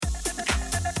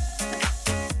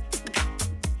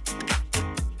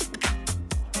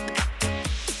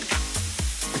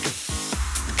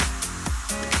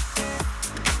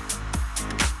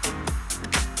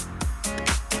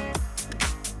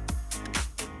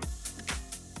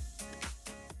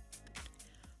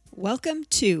Welcome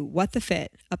to What the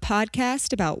Fit, a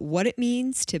podcast about what it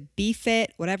means to be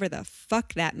fit, whatever the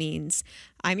fuck that means.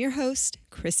 I'm your host,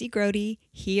 Chrissy Grody,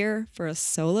 here for a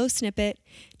solo snippet.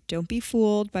 Don't be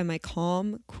fooled by my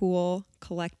calm, cool,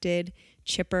 collected,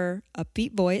 chipper,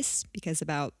 upbeat voice, because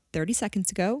about 30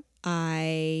 seconds ago,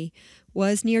 I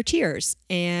was near tears,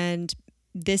 and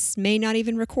this may not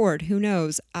even record. Who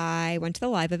knows? I went to the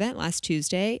live event last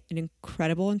Tuesday, an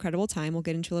incredible time. We'll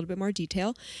get into a little bit more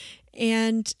detail.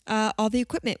 And all the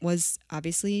equipment was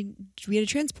obviously, we had to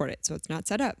transport it, so it's not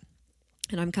set up.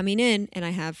 And I'm coming in and I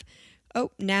have,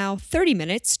 now 30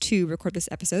 minutes to record this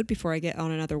episode before I get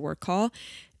on another work call.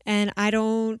 And I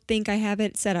don't think I have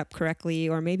it set up correctly,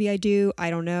 or maybe I do, I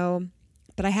don't know.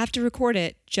 But I have to record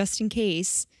it just in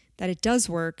case that it does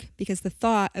work, because the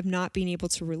thought of not being able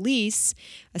to release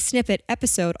a snippet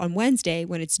episode on Wednesday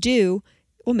when it's due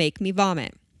will make me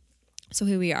vomit. So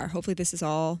here we are. Hopefully this is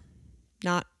all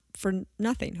not for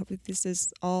nothing. Hopefully this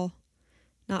is all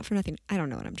not for nothing. I don't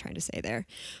know what I'm trying to say there.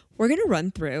 We're going to run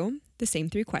through the same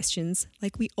 3 questions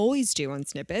like we always do on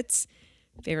Snippets.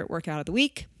 Favorite workout of the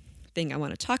week, thing I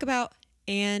want to talk about,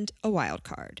 and a wild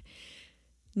card.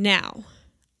 Now,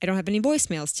 I don't have any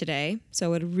voicemails today, so I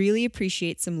would really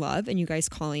appreciate some love and you guys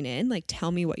calling in. Like,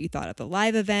 tell me what you thought of the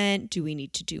live event. Do we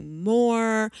need to do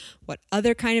more? What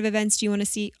other kind of events do you want to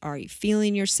see? Are you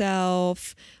feeling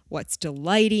yourself? What's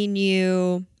delighting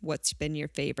you? What's been your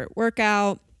favorite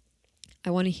workout?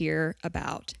 I want to hear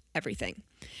about everything.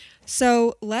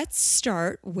 So let's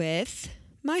start with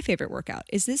my favorite workout.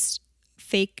 Is this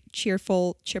fake,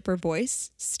 cheerful, chipper voice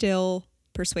still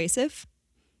persuasive?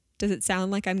 Does it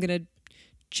sound like I'm going to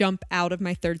jump out of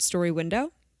my 3rd-story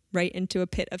window right into a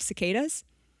pit of cicadas?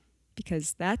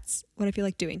 Because that's what I feel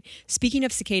like doing. Speaking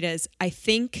of cicadas, I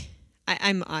think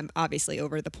I'm obviously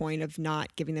over the point of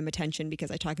not giving them attention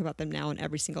because I talk about them now in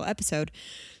every single episode.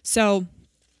 So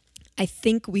I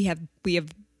think we have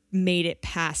made it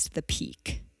past the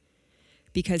peak,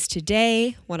 because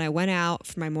today when I went out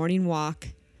for my morning walk,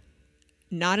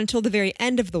 not until the very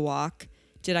end of the walk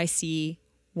did I see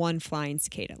one flying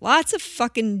cicada. Lots of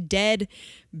fucking dead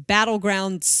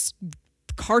battleground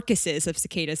carcasses of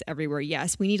cicadas everywhere.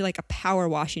 Yes, we need like a power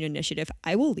washing initiative.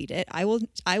 I will lead it. I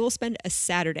will spend a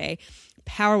Saturday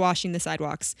power washing the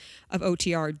sidewalks of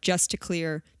OTR just to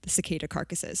clear the cicada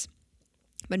carcasses.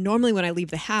 But normally when I leave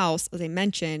the house, as I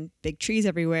mentioned, big trees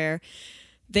everywhere,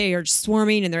 they are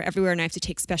swarming and they're everywhere, and I have to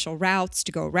take special routes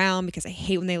to go around because I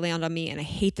hate when they land on me and I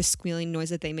hate the squealing noise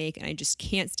that they make, and I just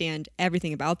can't stand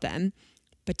everything about them.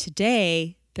 But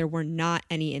today, there were not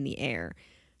any in the air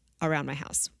around my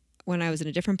house. When I was in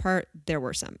a different part, there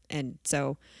were some. And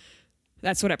so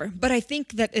that's whatever. But I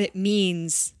think that it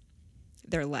means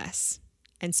they're less.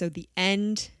 And so the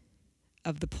end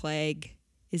of the plague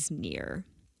is near.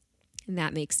 And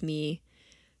that makes me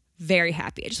very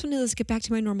happy. I just want to get back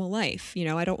to my normal life. You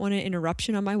know, I don't want an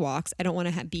interruption on my walks. I don't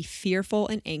want to be fearful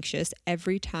and anxious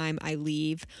every time I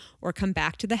leave or come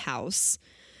back to the house.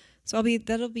 So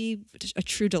that'll be a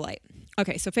true delight.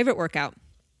 Okay, so favorite workout.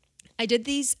 I did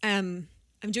these, I'm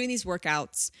doing these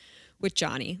workouts with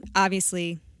Johnny.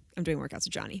 Obviously, I'm doing workouts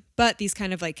with Johnny, but these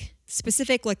kind of like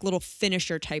specific, like little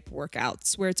finisher type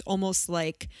workouts where it's almost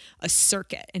like a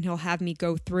circuit, and he'll have me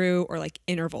go through, or like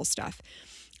interval stuff.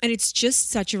 And it's just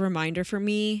such a reminder for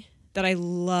me that I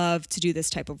love to do this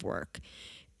type of work.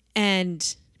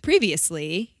 And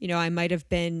previously, you know, I might have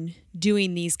been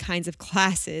doing these kinds of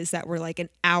classes that were like an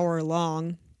hour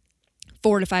long,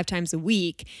 4 to 5 times a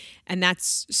week. And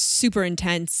that's super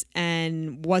intense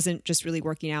and wasn't just really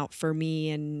working out for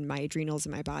me and my adrenals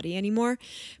and my body anymore.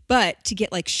 But to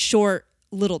get like short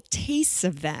little tastes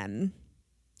of them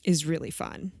is really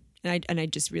fun. And I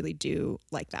just really do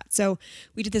like that. So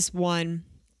we did this one,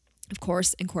 of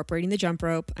course, incorporating the jump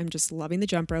rope. I'm just loving the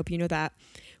jump rope. You know that.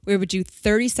 We would do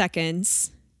 30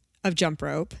 seconds of jump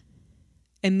rope,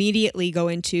 immediately go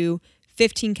into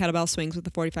 15 kettlebell swings with the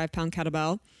 45-pound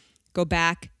kettlebell, go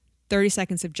back 30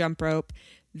 seconds of jump rope,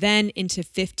 then into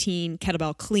 15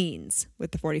 kettlebell cleans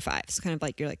with the 45. So kind of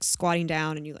like you're like squatting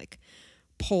down and you like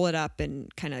pull it up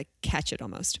and kind of catch it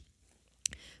almost.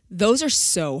 Those are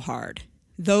so hard.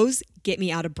 Those get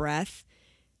me out of breath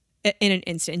in an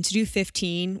instant. And to do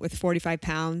 15 with 45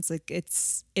 pounds, like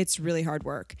it's really hard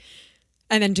work.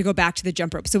 And then to go back to the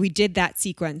jump rope. So we did that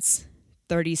sequence,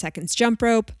 30 seconds jump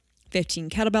rope, 15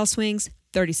 kettlebell swings,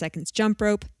 30 seconds jump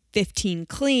rope, 15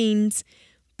 cleans,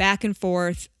 back and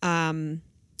forth,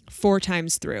 4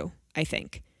 times through, I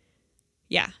think.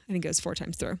 Yeah, I think it was 4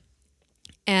 times through.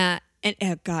 And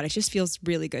oh God, it just feels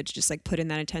really good to just like put in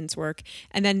that intense work.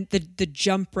 And then the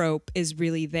jump rope is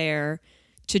really there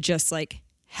to just like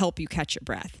help you catch your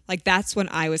breath. Like that's when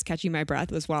I was catching my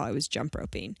breath, was while I was jump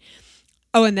roping.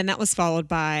 Oh, and then that was followed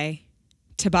by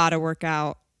Tabata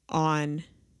workout on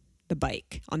the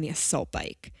bike, on the assault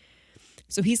bike.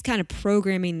 So he's kind of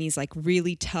programming these like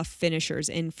really tough finishers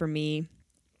in for me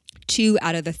 2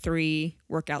 out of the 3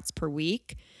 workouts per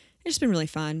week. It's just been really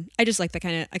fun. I just like that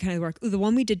kind of work. Ooh, the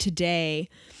one we did today,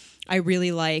 I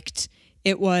really liked.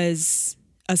 It was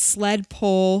a sled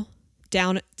pull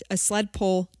down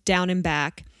and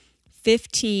back,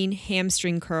 15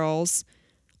 hamstring curls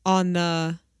on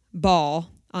the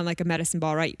ball, on like a medicine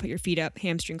ball, right? You put your feet up,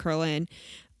 hamstring curl in.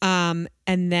 And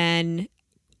then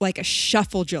like a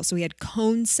shuffle drill. So we had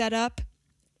cones set up,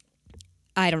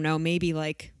 I don't know, maybe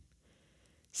like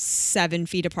 7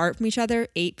 feet apart from each other,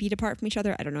 8 feet apart from each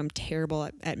other. I don't know. I'm terrible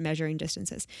at measuring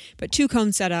distances, but 2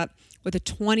 cones set up with a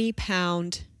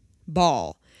 20-pound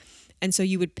ball. And so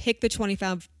you would pick the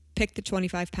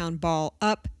 25-pound ball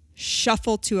up,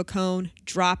 shuffle to a cone,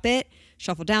 drop it,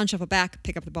 shuffle down, shuffle back,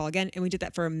 pick up the ball again. And we did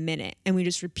that for a minute. And we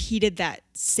just repeated that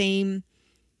same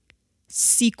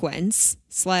sequence,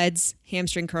 sleds,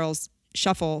 hamstring curls,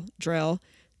 shuffle drill,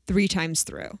 3 times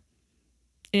through.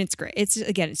 And it's great. It's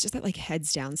just that like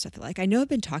heads down stuff. Like I know I've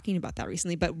been talking about that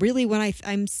recently, but really when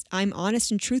I'm honest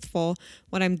and truthful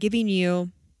when I'm giving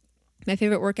you my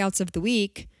favorite workouts of the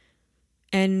week,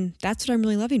 and that's what I'm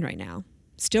really loving right now.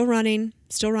 Still running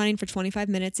for 25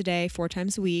 minutes a day, 4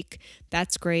 times a week.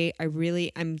 That's great.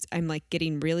 I'm like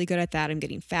getting really good at that. I'm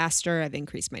getting faster. I've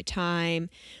increased my time.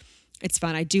 It's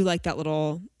fun. I do like the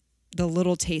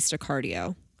little taste of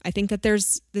cardio. I think that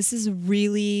this is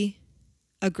really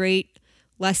a great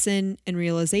lesson and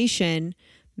realization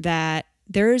that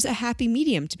there's a happy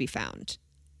medium to be found.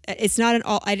 It's not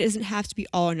it doesn't have to be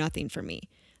all or nothing for me.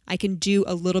 I can do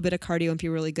a little bit of cardio and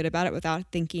feel really good about it without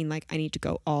thinking like I need to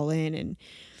go all in and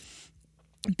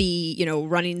be,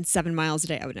 running 7 miles a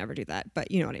day. I would never do that,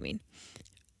 but you know what I mean.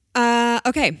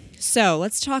 Okay. So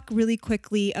let's talk really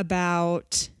quickly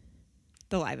about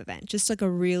the live event. Just like a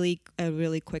really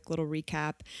quick little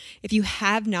recap. If you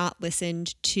have not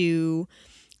listened to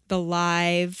the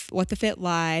live, What the Fit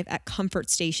live at Comfort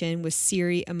Station with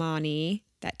Siri Imani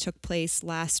that took place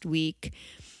last week,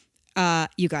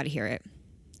 you got to hear it.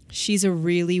 She's a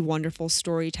really wonderful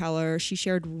storyteller. She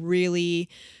shared really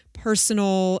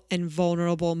personal and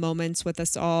vulnerable moments with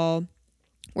us all,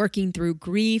 working through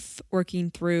grief, working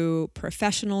through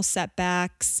professional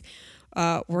setbacks,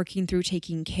 working through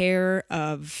taking care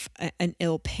of an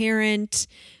ill parent,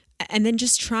 and then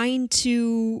just trying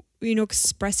to,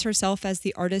 express herself as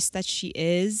the artist that she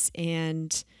is,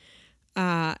 and,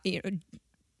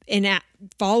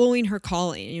 following her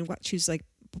calling and what she's like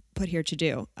put here to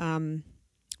do.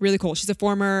 Really cool. She's a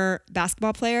former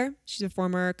basketball player. She's a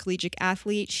former collegiate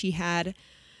athlete. She had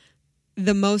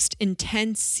the most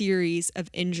intense series of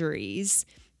injuries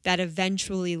that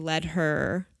eventually led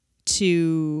her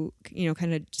to,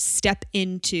 kind of step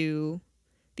into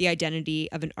the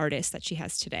identity of an artist that she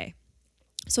has today.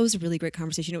 So it was a really great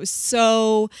conversation. It was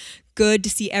so good to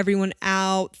see everyone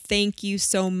out. Thank you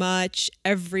so much,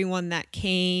 everyone that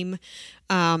came.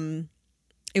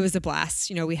 It was a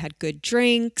blast. We had good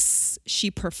drinks.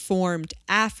 She performed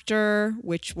after,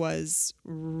 which was,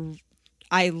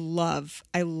 I love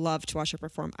to watch her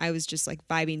perform. I was just like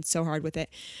vibing so hard with it.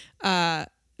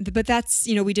 But that's,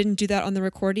 we didn't do that on the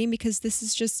recording because this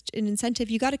is just an incentive.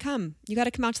 You got to come. You got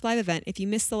to come out to the live event. If you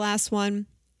missed the last one,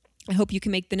 I hope you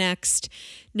can make the next.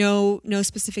 No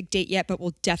specific date yet, but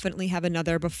we'll definitely have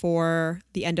another before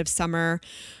the end of summer.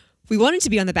 We wanted to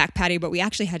be on the back patio, but we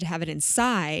actually had to have it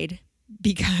inside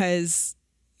because,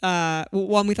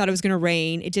 one, we thought it was going to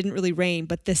rain. It didn't really rain,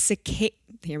 but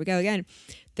here we go again.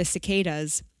 The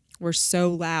cicadas were so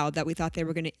loud that we thought they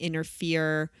were going to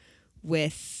interfere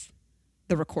with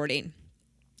the recording.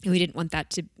 And we didn't want that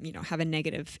to, have a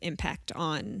negative impact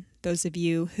on those of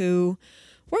you who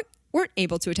weren't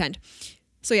able to attend.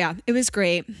 So yeah, it was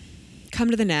great. Come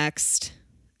to the next.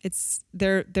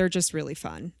 They're just really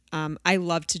fun. I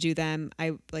love to do them.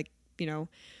 I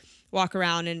walk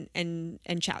around and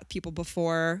chat with people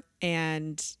before.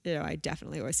 And, I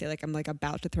definitely always say like, I'm like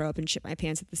about to throw up and shit my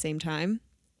pants at the same time.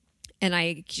 And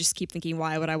I just keep thinking,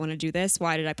 why would I want to do this?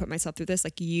 Why did I put myself through this?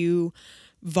 Like you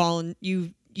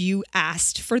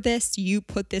asked for this, you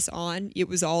put this on, it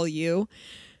was all you.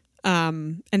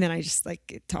 And then I just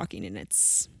like talking, and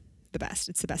it's the best.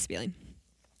 It's the best feeling.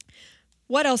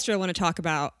 What else do I want to talk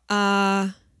about?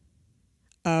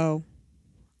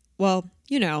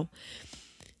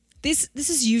 This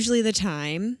is usually the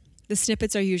time. The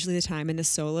snippets are usually the time, and the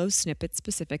solo snippets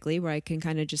specifically, where I can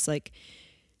kind of just like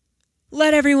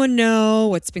let everyone know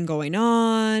what's been going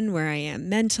on, where I am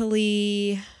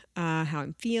mentally. how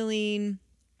I'm feeling,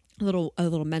 a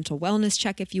little mental wellness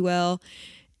check, if you will.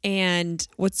 And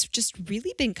what's just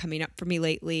really been coming up for me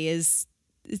lately is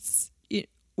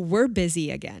we're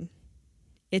busy again.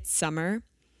 It's summer.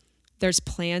 There's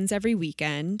plans every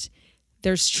weekend.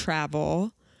 There's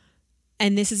travel.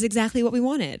 And this is exactly what we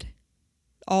wanted.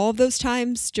 All of those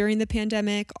times during the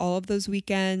pandemic, all of those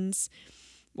weekends,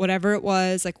 whatever it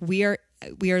was, like we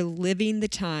are living the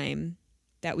time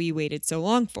that we waited so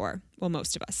long for. Well,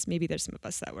 most of us. Maybe there's some of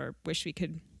us that wish we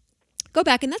could go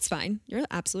back, and that's fine. You're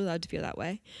absolutely allowed to feel that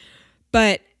way.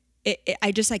 But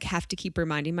I just like have to keep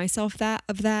reminding myself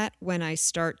of that when I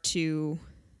start to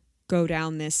go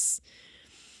down this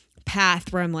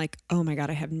path where I'm like, oh my God,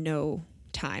 I have no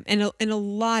time. And a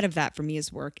lot of that for me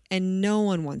is work, and no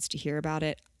one wants to hear about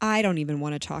it. I don't even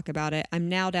want to talk about it. I'm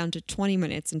now down to 20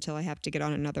 minutes until I have to get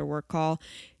on another work call,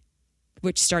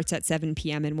 which starts at 7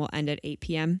 p.m. and will end at 8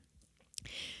 p.m.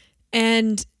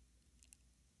 And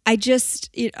I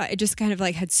just kind of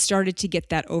like had started to get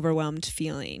that overwhelmed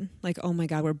feeling like, oh my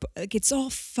God, like, it's all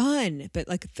fun, but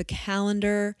like the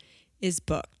calendar is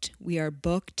booked. We are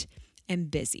booked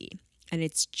and busy. And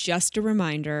it's just a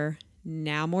reminder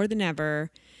now more than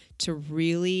ever to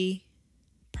really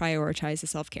prioritize the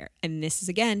self-care. And this is,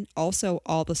 again, also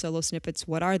all the solo snippets.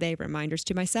 What are they? Reminders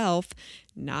to myself,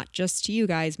 not just to you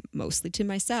guys, mostly to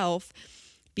myself.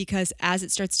 Because as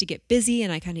it starts to get busy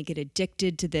and I kind of get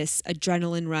addicted to this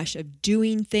adrenaline rush of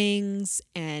doing things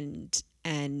and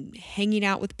hanging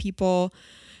out with people,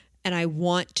 and I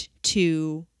want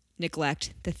to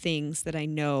neglect the things that I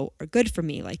know are good for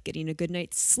me, like getting a good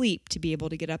night's sleep to be able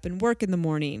to get up and work in the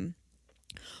morning,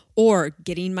 or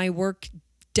getting my work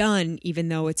done even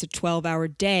though it's a 12-hour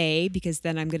day, because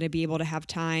then I'm going to be able to have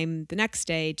time the next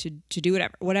day to do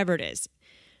whatever it is.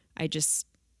 I just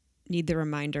need the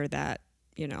reminder that,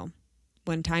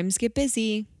 when times get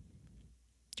busy,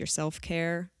 your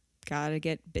self-care gotta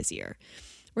get busier.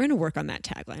 We're going to work on that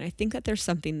tagline. I think that there's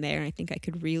something there, and I think I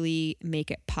could really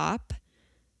make it pop,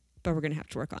 but we're going to have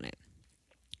to work on it.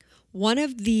 One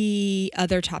of the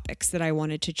other topics that I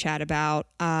wanted to chat about,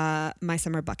 my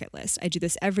summer bucket list. I do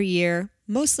this every year.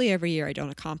 Mostly every year I don't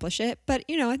accomplish it, but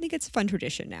I think it's a fun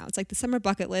tradition now. It's like the summer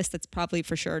bucket list that's probably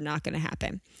for sure not going to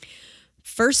happen.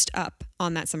 First up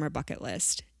on that summer bucket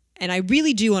list, and I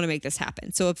really do want to make this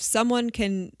happen. So if someone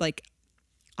can, like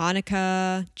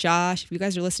Annika, Josh, if you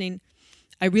guys are listening,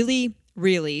 I really,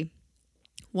 really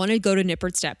want to go to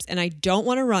Nippert Steps, and I don't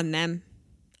want to run them.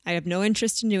 I have no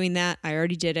interest in doing that. I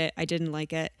already did it. I didn't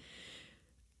like it.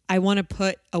 I want to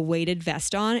put a weighted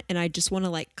vest on, and I just want to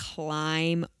like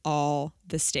climb all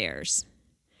the stairs.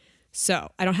 So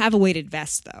I don't have a weighted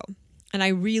vest though. And I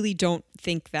really don't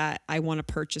think that I want to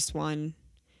purchase one.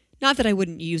 Not that I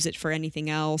wouldn't use it for anything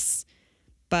else,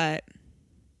 but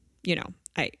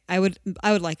I would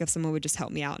like if someone would just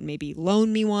help me out and maybe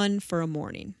loan me one for a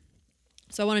morning.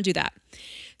 So I want to do that.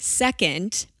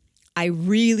 Second, I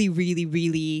really, really,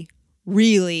 really,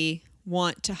 really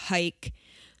want to hike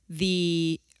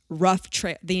the rough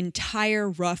trail, the entire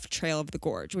rough trail of the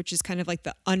gorge, which is kind of like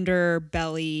the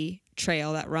underbelly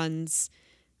trail that runs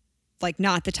like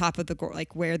not the top of the gorge,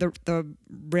 like where the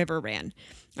river ran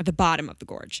at the bottom of the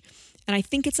gorge. And I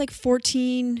think it's like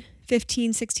 14,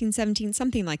 15, 16, 17,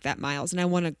 something like that miles. And I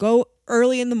want to go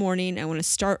early in the morning. I want to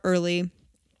start early.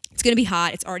 It's going to be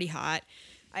hot. It's already hot.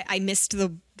 I missed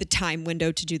the time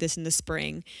window to do this in the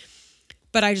spring,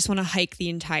 but I just want to hike the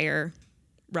entire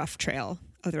rough trail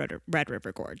of the Red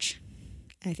River Gorge.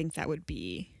 I think that'd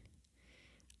be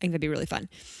really fun.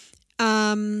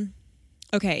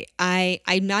 Okay,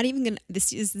 I'm not even gonna.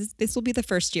 This will be the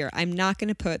first year. I'm not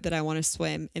gonna put that I want to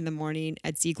swim in the morning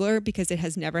at Ziegler because it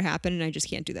has never happened, and I just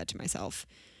can't do that to myself.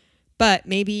 But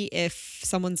maybe if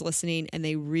someone's listening and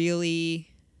they really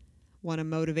want to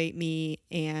motivate me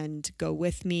and go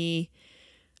with me,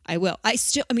 I will.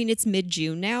 It's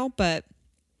mid-June now, but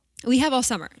we have all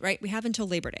summer, right? We have until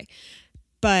Labor Day.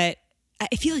 But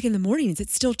I feel like in the mornings,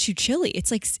 it's still too chilly.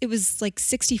 It was like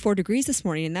 64 degrees this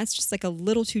morning, and that's just like a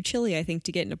little too chilly, I think,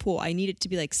 to get in a pool. I need it to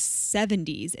be like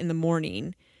 70s in the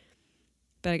morning,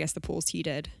 but I guess the pool's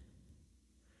heated.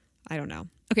 I don't know.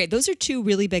 Okay, those are two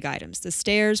really big items. The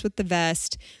stairs with the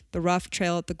vest, the rough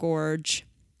trail at the gorge.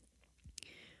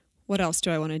 What else do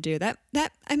I want to do?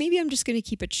 Maybe I'm just going to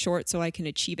keep it short so I can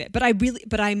achieve it. But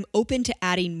I'm open to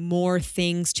adding more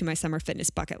things to my summer fitness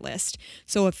bucket list.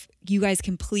 So if you guys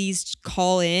can please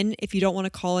call in, if you don't want to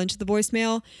call into the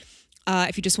voicemail,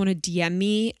 if you just want to DM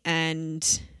me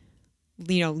and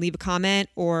leave a comment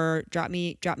or drop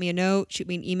me a note, shoot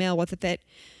me an email,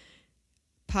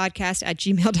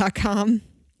 what'sthefitpodcast@gmail.com.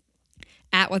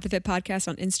 at What the Fit Podcast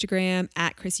on Instagram,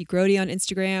 at Chrissy Grody on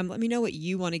Instagram. Let me know what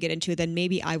you want to get into. Then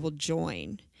maybe I will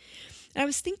join. And I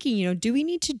was thinking, do we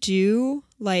need to do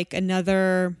like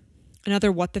another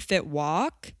What the Fit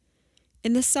walk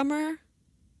in the summer?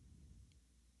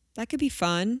 That could be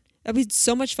fun. That'd be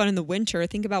so much fun in the winter.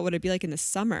 Think about what it'd be like in the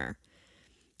summer.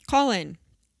 Call in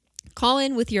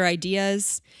with your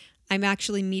ideas. I'm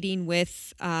actually meeting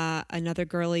with another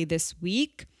girly this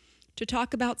week to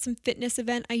talk about some fitness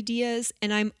event ideas,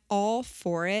 and I'm all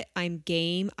for it. I'm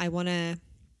game. I want to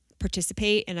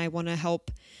participate, and I want to help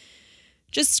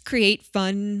just create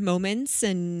fun moments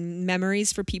and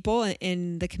memories for people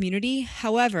in the community.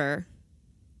 However,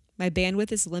 my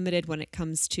bandwidth is limited when it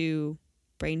comes to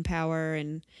brain power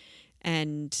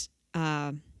and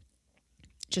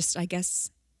just, I guess,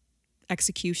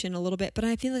 execution a little bit, but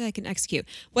I feel like I can execute.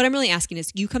 What I'm really asking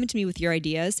is you come to me with your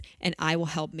ideas and I will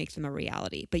help make them a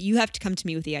reality. But you have to come to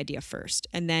me with the idea first,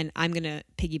 and then I'm going to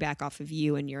piggyback off of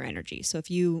you and your energy. So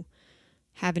if you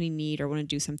have any need or want to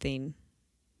do something,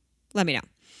 let me know.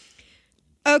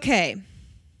 Okay.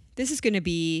 This is going to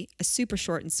be a super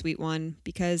short and sweet one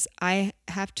because I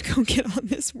have to go get on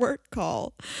this work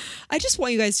call. I just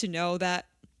want you guys to know that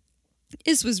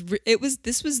this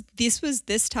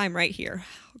time right here.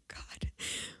 Oh God,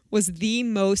 was the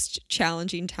most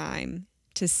challenging time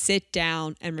to sit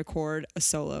down and record a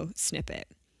solo snippet.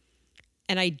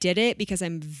 And I did it because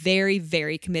I'm very,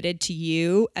 very committed to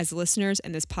you as listeners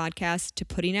and this podcast to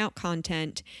putting out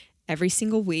content every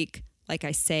single week, like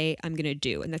I say I'm going to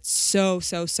do. And that's so,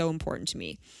 so, so important to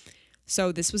me.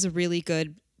 So this was a really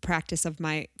good practice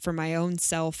for my own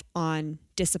self on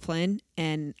discipline,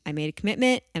 and I made a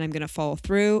commitment and I'm going to follow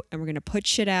through, and we're going to put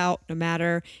shit out no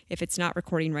matter if it's not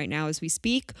recording right now as we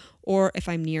speak or if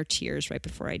I'm near tears right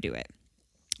before I do it.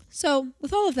 So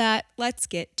with all of that, let's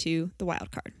get to the wild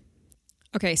card.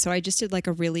 Okay, so I just did like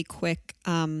a really quick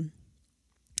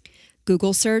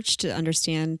Google search to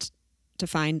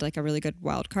find like a really good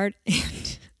wild card,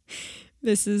 and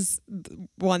this is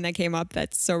one that came up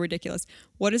that's so ridiculous.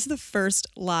 What is the first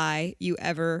lie you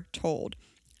ever told?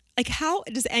 Like, how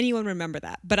does anyone remember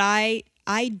that? But I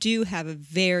do have a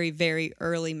very, very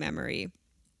early memory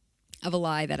of a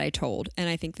lie that I told, and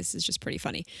I think this is just pretty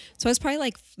funny. So I was probably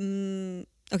like, so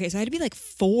I had to be like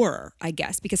 4, I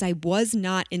guess, because I was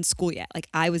not in school yet. Like,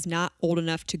 I was not old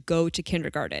enough to go to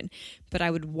kindergarten, but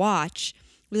I would watch.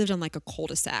 We lived on like a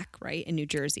cul-de-sac, right, in New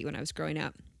Jersey when I was growing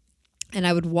up. And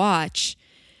I would watch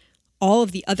all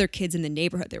of the other kids in the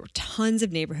neighborhood. There were tons of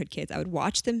neighborhood kids. I would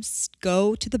watch them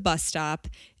go to the bus stop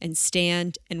and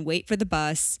stand and wait for the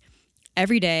bus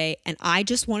every day. And I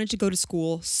just wanted to go to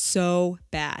school so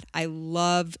bad. I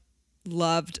loved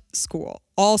school,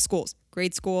 all schools,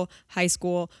 grade school, high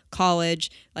school,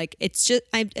 college. Like, it's just,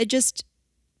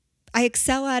 I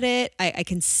excel at it. I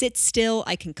can sit still.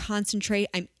 I can concentrate.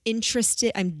 I'm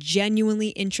interested. I'm genuinely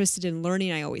interested in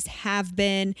learning. I always have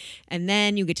been. And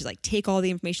then you get to like take all the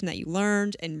information that you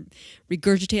learned and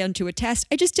regurgitate onto a test.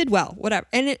 I just did well, whatever.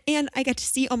 And I got to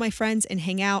see all my friends and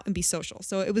hang out and be social.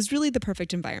 So it was really the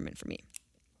perfect environment for me.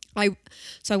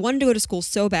 So I wanted to go to school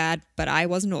so bad, but I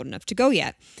wasn't old enough to go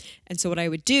yet. And so what I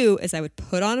would do is I would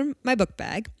put on my book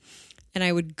bag and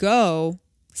I would go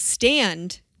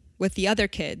stand with the other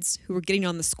kids who were getting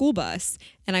on the school bus,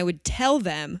 and I would tell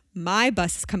them my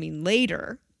bus is coming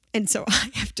later, and so I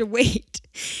have to wait.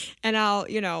 And I'll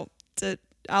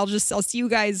see you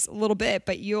guys a little bit,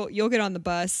 but you'll get on the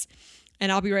bus,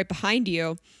 and I'll be right behind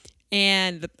you.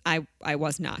 And I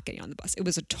was not getting on the bus. It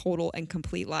was a total and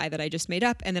complete lie that I just made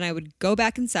up. And then I would go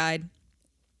back inside,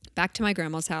 back to my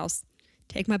grandma's house,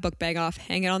 take my book bag off,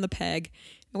 hang it on the peg,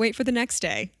 and wait for the next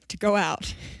day to go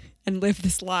out and live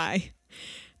this lie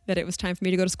that it was time for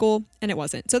me to go to school, and it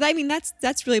wasn't. So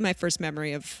that's really my first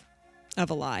memory of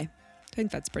a lie. I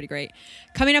think that's pretty great.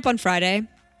 Coming up on Friday,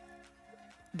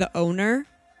 the owner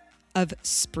of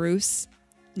Spruce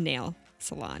Nail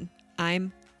Salon.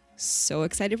 I'm so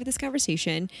excited for this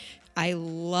conversation. I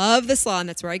love the salon.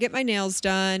 That's where I get my nails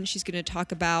done. She's going to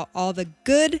talk about all the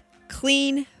good,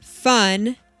 clean,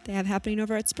 fun they have happening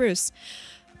over at Spruce.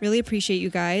 Really appreciate you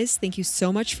guys. Thank you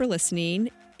so much for listening.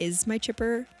 Is my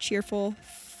chipper, cheerful,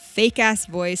 fake-ass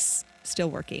voice still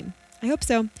working? I hope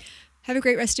so. Have a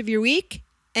great rest of your week,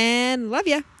 and love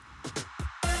ya.